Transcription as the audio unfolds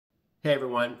Hey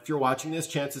everyone, if you're watching this,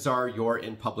 chances are you're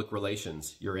in public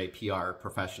relations. You're a PR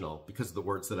professional because of the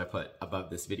words that I put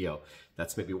above this video.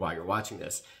 That's maybe why you're watching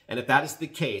this. And if that is the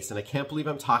case, and I can't believe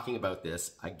I'm talking about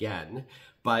this again,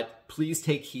 but please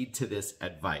take heed to this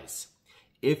advice.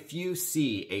 If you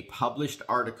see a published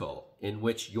article in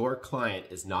which your client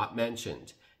is not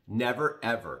mentioned, never,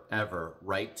 ever, ever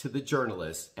write to the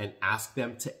journalist and ask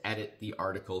them to edit the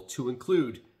article to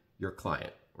include your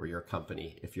client or your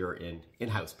company if you're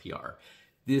in-house PR.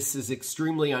 This is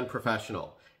extremely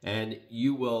unprofessional and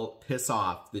you will piss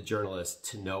off the journalist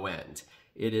to no end.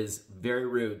 It is very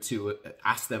rude to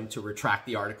ask them to retract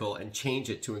the article and change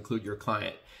it to include your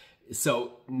client.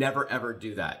 So never ever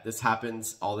do that. This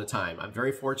happens all the time. I'm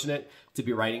very fortunate to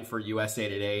be writing for USA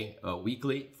Today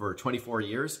weekly for 24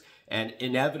 years. And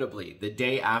inevitably, the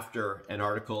day after an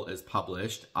article is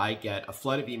published, I get a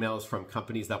flood of emails from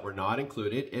companies that were not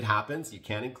included. It happens. You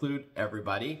can't include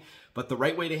everybody. But the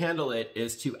right way to handle it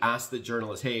is to ask the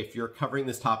journalist, hey, if you're covering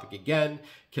this topic again,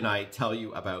 can I tell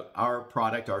you about our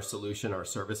product, our solution, our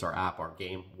service, our app, our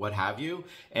game, what have you,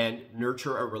 and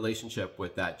nurture a relationship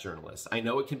with that journalist. I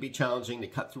know it can be challenging to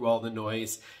cut through all the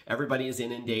noise. Everybody is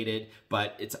inundated,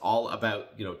 but it's all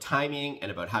about, timing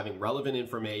and about having relevant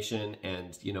information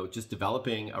and, just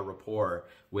developing a rapport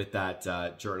with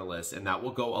that journalist, and that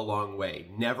will go a long way.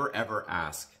 Never, ever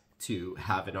ask to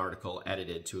have an article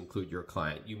edited to include your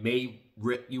client.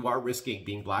 You are risking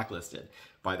being blacklisted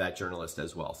by that journalist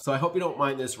as well. So I hope you don't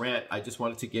mind this rant. I just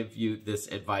wanted to give you this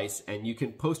advice, and you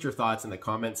can post your thoughts in the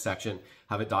comments section,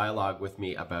 have a dialogue with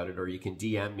me about it, or you can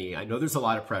DM me. I know there's a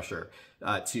lot of pressure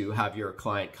to have your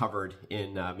client covered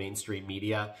in mainstream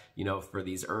media, for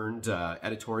these earned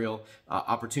editorial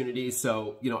opportunities.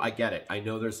 So, I get it. I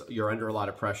know you're under a lot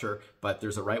of pressure, but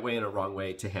there's a right way and a wrong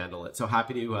way to handle it. So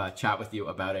happy to chat with you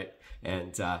about it.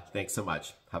 And thanks so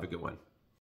much. Have a good one.